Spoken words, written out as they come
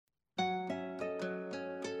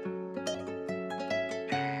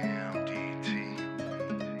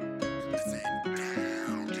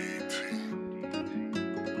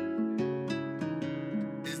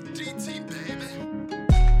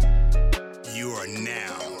are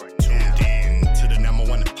now tuned in to the number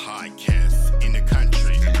one podcast in the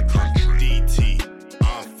country. DT,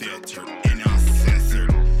 unfiltered and uncensored.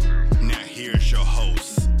 Now here's your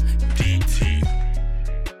host, DT.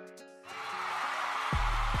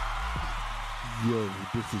 Yo,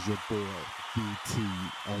 this is your boy,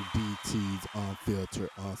 DT, on DT's Unfiltered,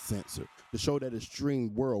 Uncensored. The show that is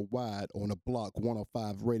streamed worldwide on the Block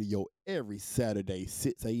 105 radio every Saturday,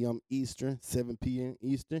 6 a.m. Eastern, 7 p.m.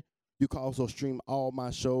 Eastern. You can also stream all my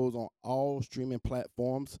shows on all streaming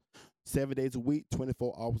platforms, 7 days a week,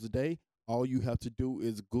 24 hours a day. All you have to do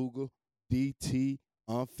is Google DT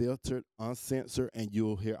Unfiltered, Uncensored, and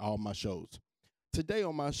you'll hear all my shows. Today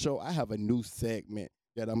on my show, I have a new segment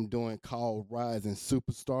that I'm doing called Rising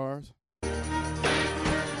Superstars.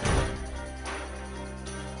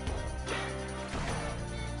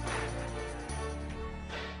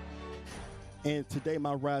 And today,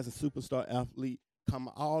 my Rising Superstar athlete come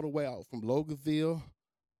all the way out from Loganville,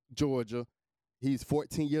 Georgia. He's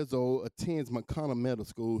 14 years old, attends McConnell Middle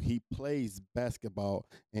School. He plays basketball,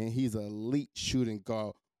 and he's an elite shooting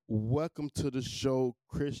guard. Welcome to the show,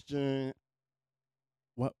 Christian.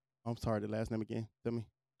 What? I'm sorry, the last name again. Tell me.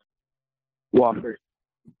 Wofford.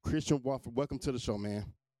 Christian Wofford. Welcome to the show, man.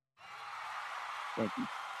 Thank you.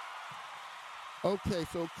 Okay,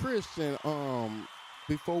 so Christian,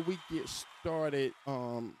 before we get started,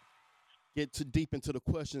 get too deep into the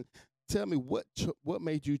question, tell me what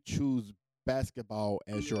made you choose basketball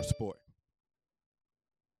as your sport?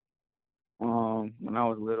 When I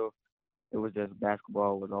was little, it was just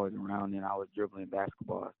basketball was always around, and I was dribbling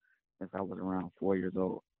basketball since I was around 4 years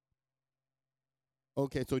old.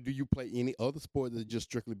 Okay, so do you play any other sport than just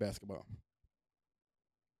strictly basketball?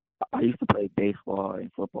 I used to play baseball and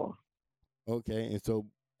football. Okay, and so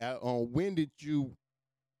when did you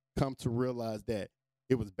come to realize that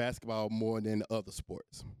it was basketball more than the other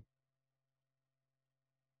sports?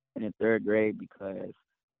 In third grade, because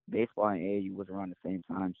baseball and AAU was around the same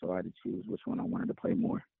time, so I had to choose which one I wanted to play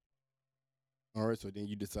more. All right, so then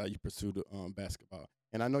you decided you pursued basketball.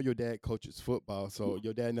 And I know your dad coaches football, so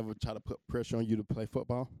your dad never tried to put pressure on you to play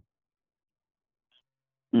football?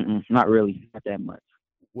 Not really, not that much.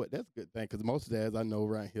 Well, that's a good thing, because most dads I know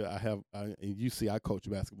around here, and you see I coach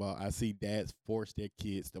basketball, I see dads force their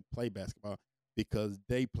kids to play basketball because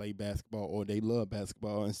they play basketball or they love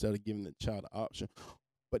basketball instead of giving the child an option.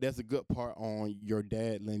 But that's a good part on your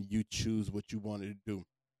dad letting you choose what you wanted to do.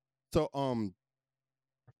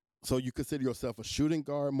 So you consider yourself a shooting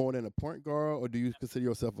guard more than a point guard, or do you consider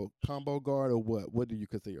yourself a combo guard, or what? What do you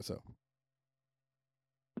consider yourself?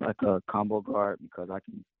 Like a combo guard, because I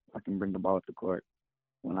can bring the ball to the court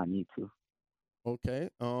when I need to. Okay.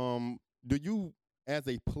 Do you, as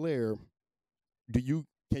a player, can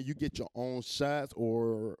you get your own shots,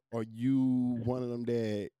 or are you one of them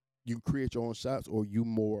that you create your own shots, or you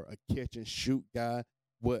more a catch and shoot guy?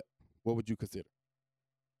 What would you consider?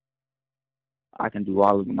 I can do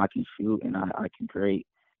all of them. I can shoot, and I can create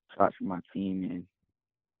shots for my team, and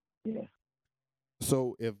yeah.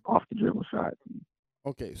 So if off the dribble shots.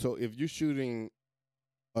 Okay, so if you're shooting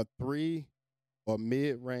a three or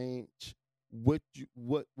mid range, what do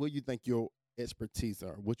you think your expertise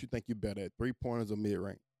are? What you think you're better at, 3-pointers or mid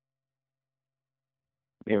range?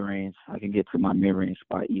 Mid range. I can get to my mid range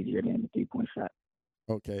spot easier than the 3-point shot.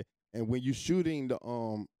 Okay, and when you're shooting the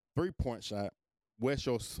 3-point shot, where's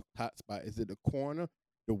your hot spot? Is it the corner,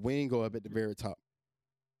 the wing, or up at the very top?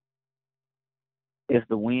 It's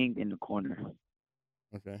the wing and the corner.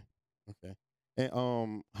 Okay.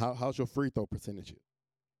 And how's your free throw percentage?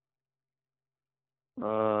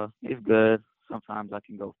 It's good. Sometimes I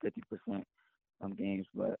can go 50% some games,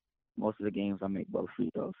 but most of the games I make both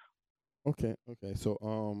free throws. Okay. So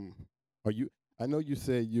I know you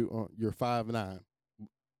said you're 5'9".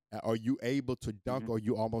 Are you able to dunk? Or are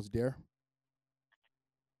you almost there?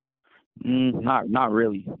 Not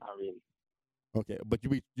really. Okay, but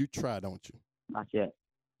you try, don't you? Not yet.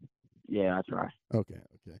 Yeah, I try. Okay.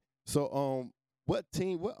 So what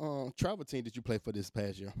travel team did you play for this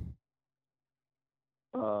past year?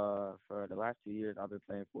 For the last 2 years, I've been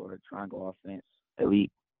playing for Triangle Offense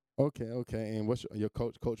Elite. Okay. And what's your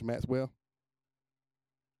coach, Coach Maxwell?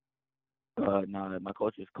 No, my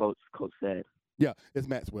coach is Coach Said. Yeah, it's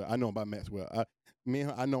Maxwell. I know about Maxwell.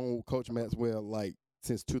 I know Coach Maxwell like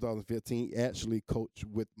since 2015. He actually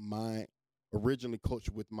originally coached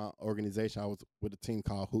with my organization. I was with a team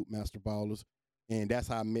called Hoop Master Ballers, and that's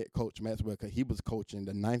how I met Coach Maxwell, because he was coaching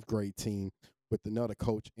the 9th grade team with another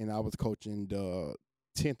coach, and I was coaching the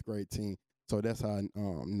 10th grade team. So that's how I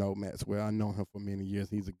know Maxwell. I know him for many years.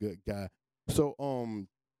 He's a good guy. So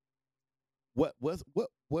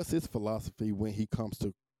what's his philosophy when he comes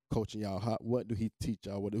to coaching y'all? What do he teach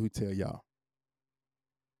y'all? What do he tell y'all?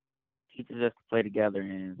 Teaches us to play together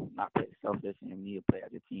and not play selfish, and we need to play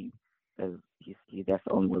as a team because that's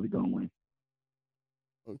the only way we're gonna win.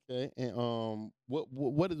 Okay, and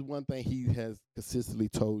what is one thing he has consistently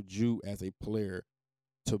told you as a player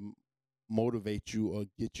to motivate you or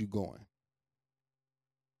get you going?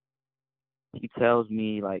 He tells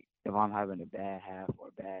me like if I'm having a bad half or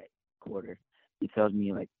a bad quarter, he tells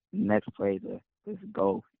me like next play to just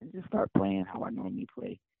go and just start playing how I normally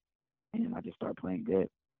play, and I just start playing good.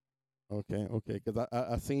 Okay, because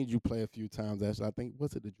I seen you play a few times. Actually, I think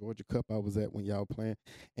was it the Georgia Cup I was at when y'all playing,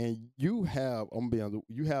 and you have I'm gonna be honest,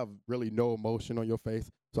 you have really no emotion on your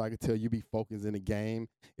face, so I can tell you be focused in the game.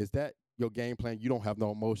 Is that your game plan? You don't have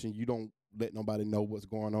no emotion. You don't let nobody know what's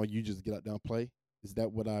going on. You just get out there and play. Is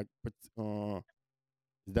that what I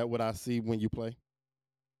see when you play?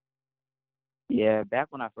 Yeah, back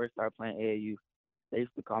when I first started playing AAU, they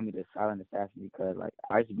used to call me the silent assassin because like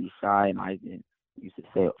I used to be shy and I didn't used to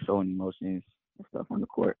say showing emotions and stuff on the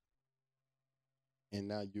court. And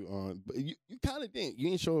now but you kind of didn't. You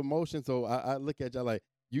ain't show emotion, so I look at y'all like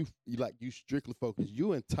you strictly focused.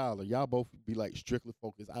 You and Tyler, y'all both be like strictly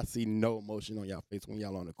focused. I see no emotion on y'all face when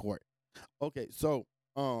y'all on the court. Okay, so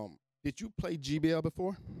did you play GBL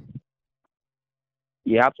before?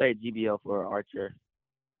 Yeah, I played GBL for Archer,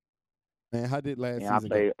 And how did last and I season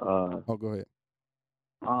played. go? Oh, go ahead.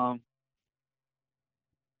 Um,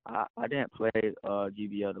 I didn't play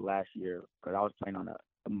GBL the last year because I was playing on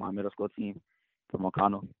my middle school team for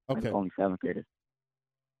McConnell. Okay. Like only 7th graders.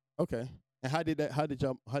 Okay. And how did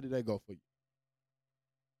that go for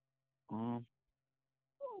you?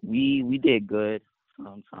 We did good.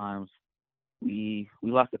 Sometimes we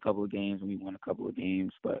lost a couple of games and we won a couple of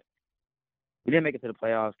games, but we didn't make it to the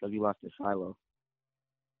playoffs because we lost to Shiloh.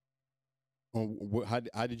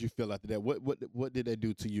 How did you feel after that? What did they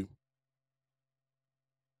do to you?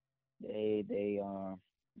 They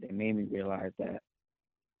made me realize that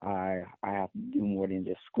I have to do more than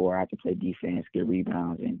just score. I have to play defense, get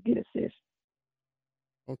rebounds, and get assists.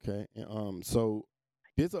 Okay. And so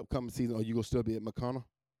this upcoming season, are you gonna still be at McConnell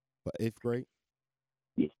for 8th grade?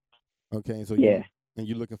 Yeah. Okay. So Yeah.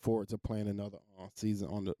 you're looking forward to playing another season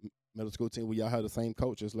on the middle school team. Will y'all have the same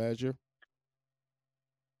coach as last year?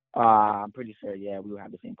 I'm pretty sure. Yeah, we will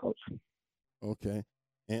have the same coach. Okay.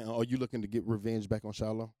 And are you looking to get revenge back on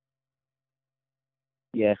Shiloh?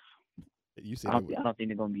 Yes. You said I don't think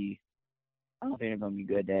they're gonna be. I don't think they're gonna be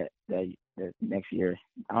good that next year.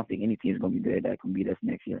 I don't think any team's gonna be good that can beat us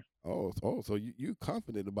next year. So you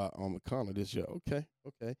confident about McConnell this year? Okay.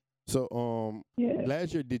 So Yeah.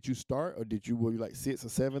 last year did you start or were you like 6th or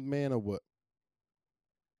 7th man or what?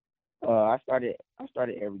 I started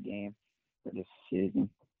every game for this season.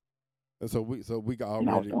 And so we got And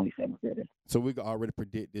I was already the only 7th grader. so we can already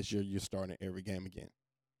predict this year you're starting every game again.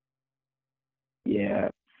 Yeah.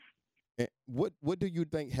 And what do you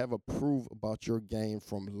think have improved about your game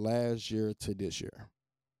from last year to this year?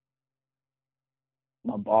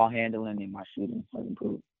 My ball handling and my shooting has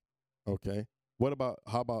improved. Okay.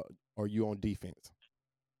 How about are you on defense?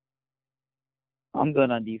 I'm good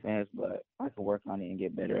on defense, but I can work on it and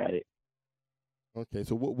get better at it. Okay.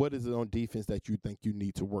 So what is it on defense that you think you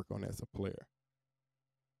need to work on as a player?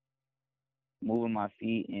 Moving my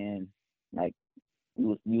feet and like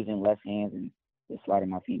using less hands and just sliding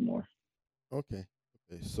my feet more. Okay.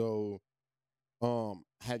 So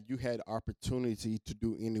have you had opportunity to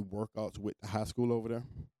do any workouts with the high school over there?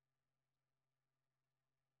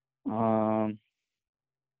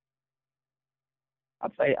 I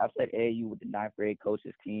played AAU with the 9th grade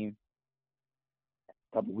coaches team a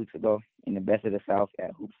couple weeks ago in the Best of the South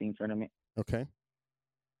at Hoop Scene tournament. Okay.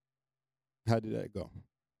 How did that go?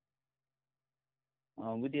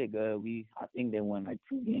 We did good. I think they won like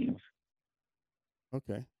 2 games.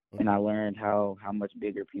 Okay. And I learned how much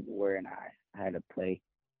bigger people were, and I had to play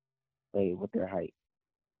with their height.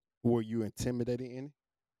 Were you intimidated any?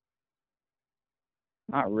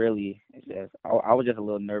 Not really. It's just I was just a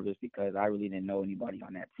little nervous because I really didn't know anybody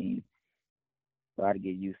on that team, so I had to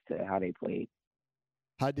get used to how they played.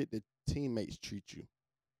 How did the teammates treat you?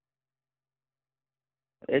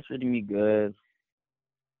 They treated me good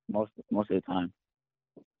most of the time.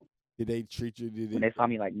 Did they treat you? When they saw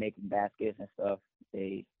me like making baskets and stuff,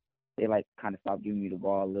 they like kind of stopped giving me the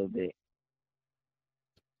ball a little bit.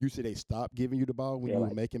 You said they stopped giving you the ball when you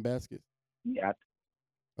were making baskets? Yeah.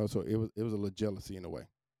 Oh, so it was a little jealousy in a way.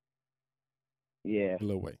 Yeah. A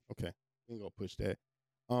little way. Okay. We ain't gonna push that.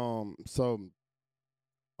 So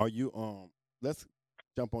are you let's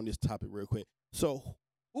jump on this topic real quick. So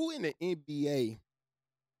who in the NBA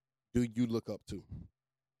do you look up to?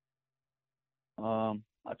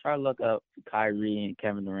 I try to look up Kyrie and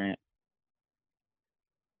Kevin Durant.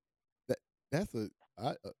 That that's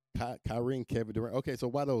Kyrie and Kevin Durant. Okay, so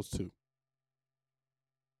why those two?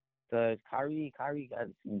 Because Kyrie got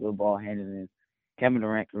some good ball handling. Kevin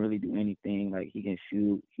Durant can really do anything. Like he can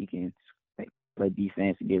shoot, he can like play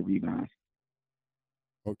defense and get rebounds.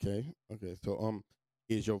 Okay, okay. So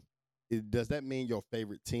is your does that mean your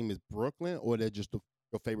favorite team is Brooklyn, or that just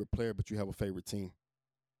your favorite player, but you have a favorite team?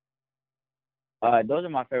 Those are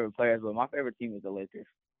my favorite players, but my favorite team is the Lakers.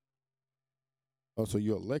 Oh, so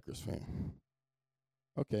you're a Lakers fan.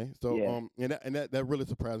 Okay, so Yeah, and that really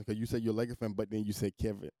surprised me because you said you're a Lakers fan, but then you said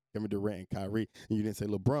Kevin Durant and Kyrie, and you didn't say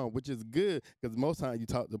LeBron, which is good because most times you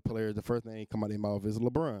talk to players, the first thing that come out of their mouth is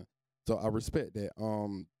LeBron. So I respect that.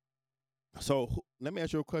 So let me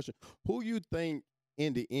ask you a question: who you think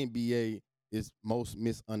in the NBA is most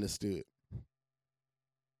misunderstood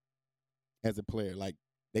as a player? Like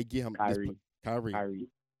they give him this Kyrie. Kyrie, Kyrie.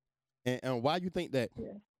 and why you think that?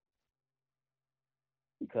 Yeah,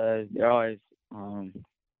 because they're always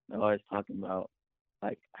talking about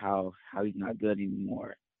like how he's not good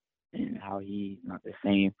anymore and how he's not the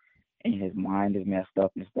same and his mind is messed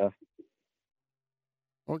up and stuff.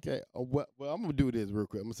 Okay, well, I'm gonna do this real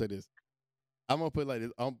quick. I'm gonna say this. I'm gonna put it like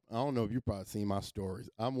this. I don't know if you probably seen my stories.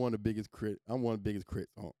 I'm one of the biggest critics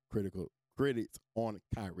on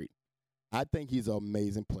Kyrie. I think he's an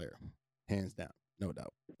amazing player, hands down, no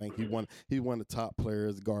doubt. I think he's one of the top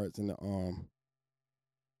players, guards in the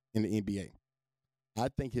NBA. I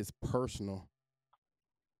think his personal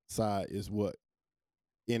side is what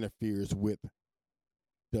interferes with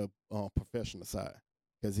the professional side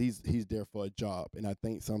because he's there for a job, and I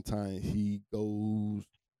think sometimes he goes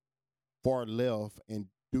far left and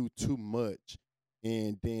do too much,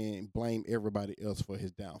 and then blame everybody else for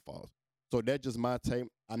his downfalls. So that's just my take.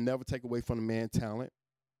 I never take away from the man's talent.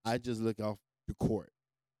 I just look off the court,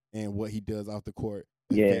 and what he does off the court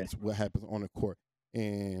Yeah, affects what happens on the court.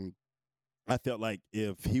 And I felt like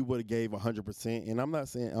if he would have gave 100%, and I'm not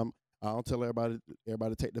saying I don't tell everybody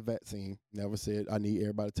to take the vaccine. Never said I need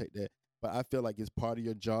everybody to take that, but I feel like it's part of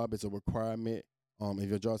your job. It's a requirement. If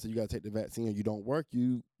your job says you got to take the vaccine and you don't work,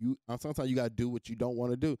 sometimes you got to do what you don't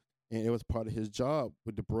want to do. And it was part of his job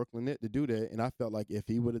with the Brooklyn Net to do that. And I felt like if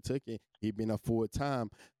he would have took it, he'd been a full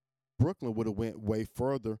time. Brooklyn would have went way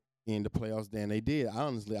further in the playoffs than they did.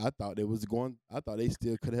 Honestly, I thought they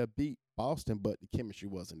still could have beat Boston, but the chemistry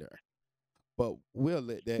wasn't there. But we'll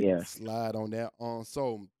let that yeah. slide on that.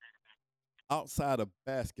 So outside of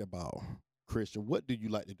basketball, Christian, what do you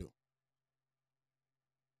like to do?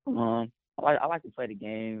 I like to play the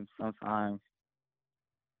game sometimes,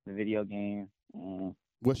 the video game.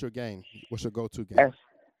 What's your game? What's your go-to game? That's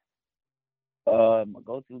my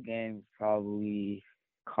go-to game is probably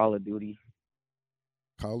Call of Duty.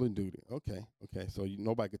 Call of Duty. Okay, okay. So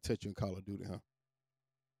nobody could touch you in Call of Duty, huh?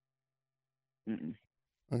 Mm-mm.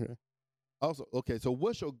 Okay. Also, okay. So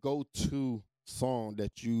what's your go-to song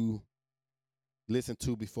that you listen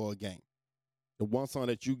to before a game? The one song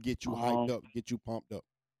that you get you hyped up, get you pumped up.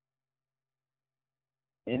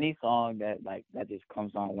 Any song that just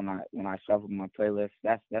comes on when I shuffle my playlist.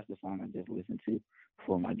 That's the song I just listen to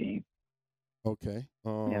before my game. Okay.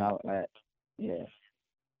 Yeah.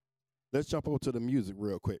 Let's jump over to the music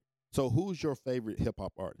real quick. So, who's your favorite hip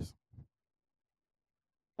hop artist?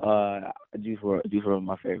 Juice WRLD is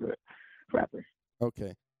my favorite rapper.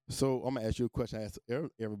 Okay. So, I'm gonna ask you a question. I ask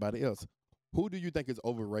everybody else. Who do you think is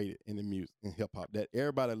overrated in the music in hip hop? That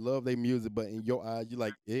everybody love their music, but in your eyes, you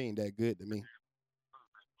like it ain't that good to me.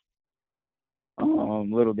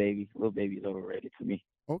 Little Baby. Little Baby is overrated to me.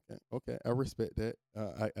 Okay, okay, I respect that.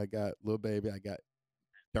 I got Lil Baby, I got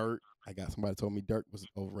Dirt. I got somebody told me Dirt was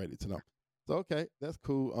overrated to them. So okay, that's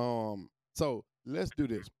cool. So let's do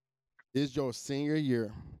this. It's your senior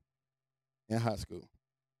year in high school.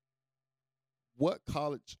 What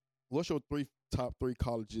college? What's your top three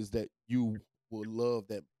colleges that you would love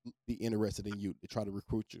that be interested in you to try to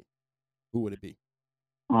recruit you? Who would it be?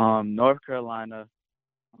 North Carolina.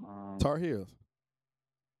 Tar Heels.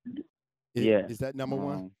 Yeah. Is that number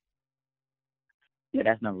one? Yeah,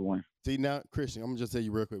 that's number one. See now, Christian, I'm gonna just tell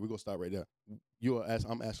you real quick. We're gonna stop right there.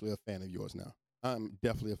 I'm actually a fan of yours now. I'm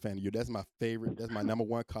definitely a fan of you. That's my favorite. That's my number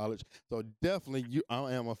one college. So definitely,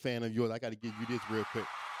 I am a fan of yours. I got to give you this real quick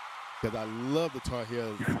because I love the Tar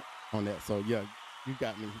Heels on that. So yeah, you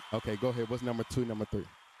got me. Okay, go ahead. What's number two? Number three?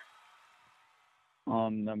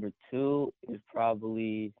 Number two is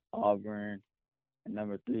probably Auburn, and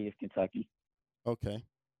number three is Kentucky. Okay,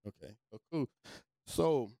 okay. So cool.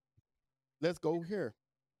 So let's go here.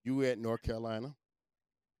 You were at North Carolina.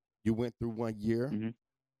 You went through 1 year. Mm-hmm.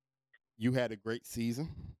 You had a great season.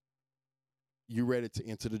 you ready to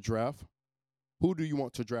enter the draft? Who do you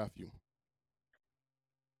want to draft you?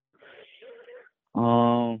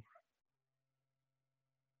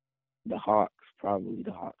 The Hawks, probably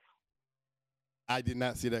the Hawks. I did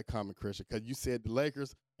not see that coming, Christian, because you said the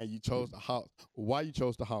Lakers and you chose the Hawks. Why you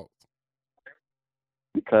chose the Hawks?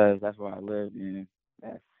 Because that's where I live, and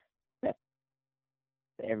that's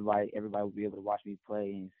everybody will be able to watch me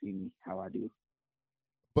play and see me how I do.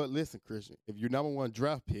 But listen, Christian, if you're number one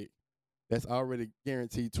draft pick, that's already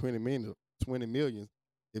guaranteed $20 million.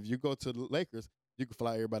 If you go to the Lakers, you can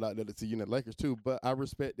fly everybody out there to see you in the Lakers too. But I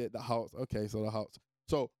respect that the Hawks. Okay, so the Hawks.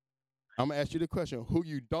 So I'm gonna ask you the question: who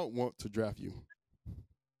you don't want to draft you?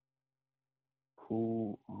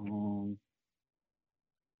 Who?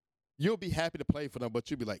 You'll be happy to play for them, but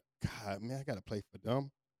you'll be like, God, man, I gotta play for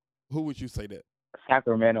them. Who would you say that?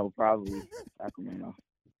 Sacramento, probably. Sacramento.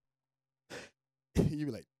 You'd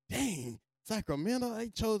be like, dang, Sacramento, they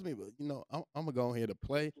chose me, but I'm gonna go ahead and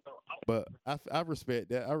play. But I respect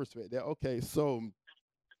that. I respect that. Okay, so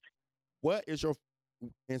what is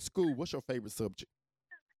in school? What's your favorite subject?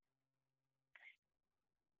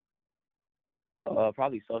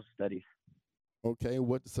 Probably social studies. Okay,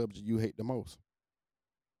 what the subject you hate the most?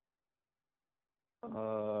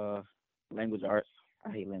 Language arts.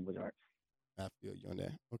 I hate language arts. I feel you on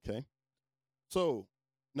that. Okay. So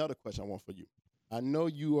another question I want for you. I know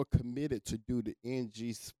you are committed to do the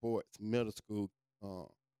NG Sports Middle School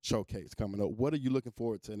showcase coming up. What are you looking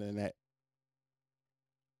forward to in that?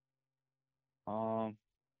 I'm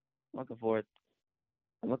looking forward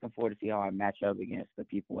to see how I match up against the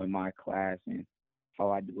people in my class and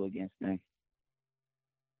how I do against them.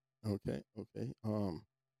 Okay. So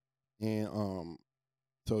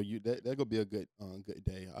that gonna be a good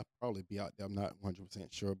day. I'll probably be out there. I'm not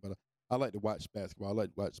 100% sure, but I like to watch basketball. I like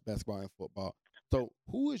to watch basketball and football. So,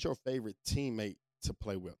 who is your favorite teammate to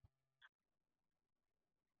play with?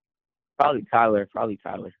 Probably Tyler.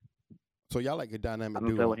 So y'all like a dynamic I've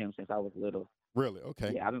been duo. playing with him since I was little. Really?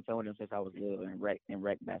 Okay. Yeah, I've been playing with him since I was little in rec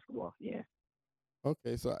basketball. Yeah.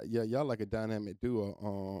 Okay, so yeah, y'all like a dynamic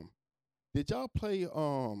duo. Did y'all play?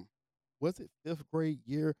 Was it 5th grade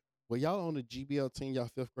year? Were y'all on the GBL team? Y'all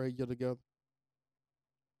 5th grade year together?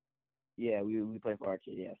 Yeah, we played for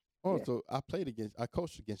Archer. Yeah. Oh, yeah. so I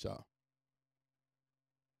coached against y'all.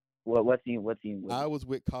 What team? I was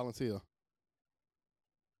with Collins Hill.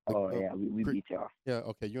 Oh yeah, we beat y'all. Yeah,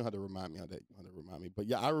 okay. You don't have to remind me of that. You don't have to remind me. But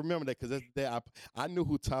yeah, I remember that because that's the day I knew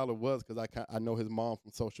who Tyler was because I know his mom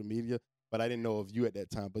from social media, but I didn't know of you at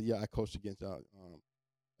that time. But yeah, I coached against y'all.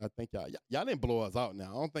 I think y'all didn't blow us out.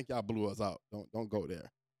 Now I don't think y'all blew us out. Don't go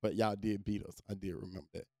there. But y'all did beat us. I did remember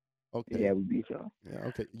that. Okay. Yeah, we beat y'all. Yeah.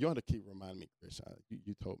 Okay. You don't have to keep reminding me, Chris.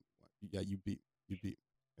 You told me. Yeah, you beat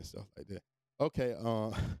and stuff like that. Okay.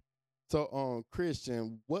 So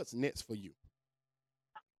Christian, what's next for you?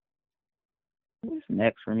 What's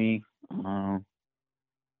next for me? Are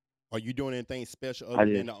you doing anything special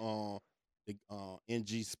other than the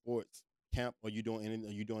NG Sports camp? Are you doing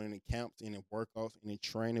any camps, any workouts, any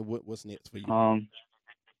training? What's next for you?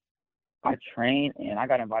 I train and I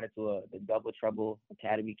got invited to the Double Trouble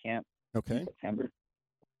Academy camp in September.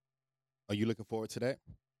 Are you looking forward to that?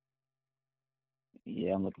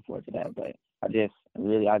 Yeah, I'm looking forward to that, but I'm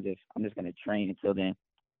just gonna train until then.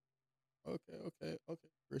 Okay,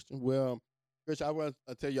 Christian. Well, Christian, I want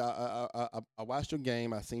to tell you, I watched your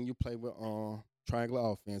game. I seen you play with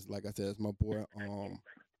Triangle Offense. Like I said, it's my boy,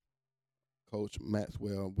 Coach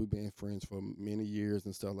Maxwell. We've been friends for many years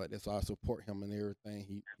and stuff like that. So I support him in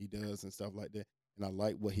everything he does and stuff like that. And I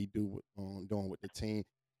like what he doing with the team.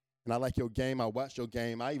 And I like your game. I watched your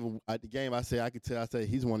game. I even at the game I could tell. I said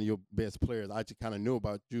he's one of your best players. I just kind of knew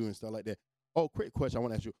about you and stuff like that. Oh, quick question. I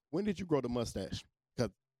want to ask you: when did you grow the mustache?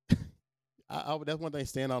 Because that's one thing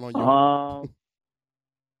standing out on you.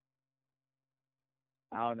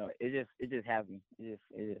 I don't know. It just happened. It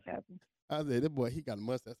just happened. I said, that boy, he got a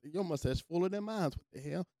mustache. Your mustache fuller than mine. What the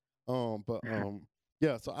hell?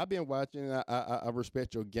 Yeah. So I've been watching. I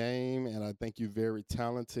respect your game, and I think you're very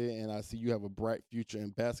talented. And I see you have a bright future in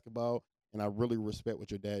basketball. And I really respect what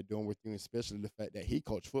your dad doing with you, especially the fact that he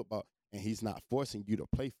coached football and he's not forcing you to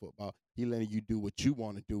play football. He letting you do what you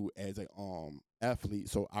want to do as a athlete.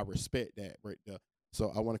 So I respect that right there.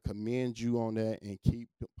 So I want to commend you on that and keep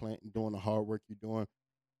doing the hard work you're doing.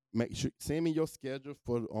 Make sure send me your schedule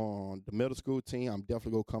for the middle school team. I'm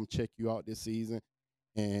definitely gonna come check you out this season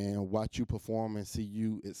and watch you perform and see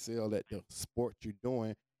you excel at the sport you're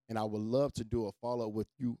doing. And I would love to do a follow-up with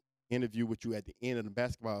you, interview with you at the end of the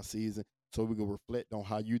basketball season so we can reflect on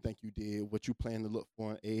how you think you did, what you plan to look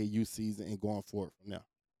for in AAU season and going forward from there.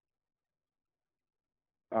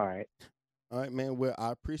 All right. All right, man. Well,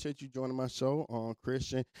 I appreciate you joining my show,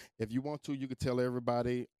 Christian. If you want to, you could tell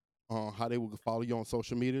everybody how they will follow you on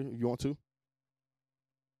social media. If you want to.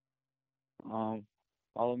 Um,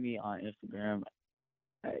 Follow me on Instagram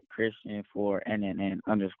at Christian for NNN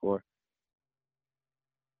underscore.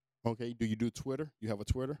 Okay. Do you do Twitter? You have a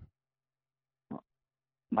Twitter?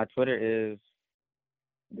 My Twitter is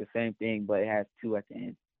the same thing, but it has two at the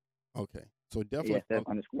end. Okay. So definitely. ASF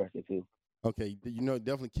underscore two. Okay.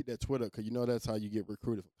 Definitely keep that Twitter because that's how you get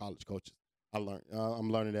recruited for college coaches. I learned.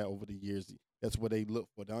 I'm learning that over the years. That's what they look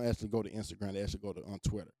for. They don't actually go to Instagram. They actually go to on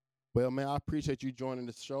Twitter. Well, man, I appreciate you joining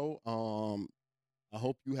the show. I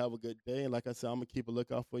hope you have a good day. And like I said, I'm gonna keep a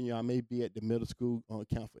lookout for you. I may be at the middle school on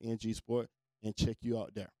account for NG Sport and check you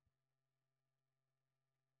out there.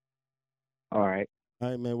 All right. All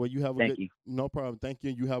right, man. Well, you have a Thank good. you. No problem. Thank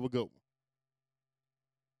you. You have a good one.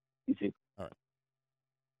 You too. All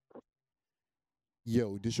right.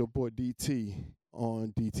 Yo, this your boy DT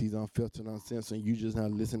on DT's Unfiltered Uncensored. You just now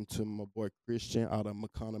listen to my boy Christian out of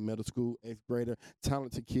McConnell Middle School, 8th grader,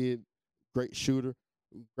 talented kid, great shooter,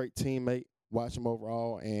 great teammate. Watch him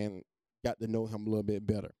overall and got to know him a little bit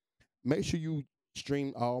better. Make sure you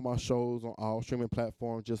stream all my shows on all streaming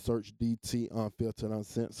platforms. Just search DT Unfiltered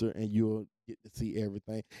Uncensored and you'll get to see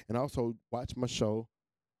everything. And also watch my show.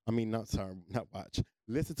 Not watch.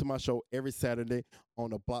 Listen to my show every Saturday on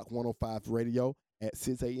the Block 105 radio at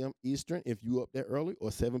 6 a.m. Eastern if you up there early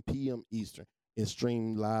or 7 p.m. Eastern. It's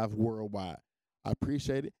streamed live worldwide. I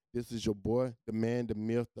appreciate it. This is your boy, the man, the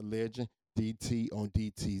myth, the legend, DT on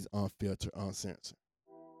DT's Unfiltered Uncensored.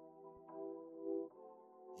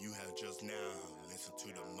 You have just now listened to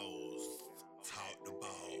the most talked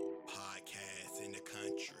about podcast in the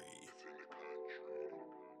country.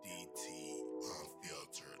 DT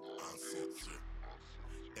Unfiltered Uncensored.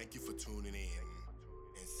 Thank you for tuning in.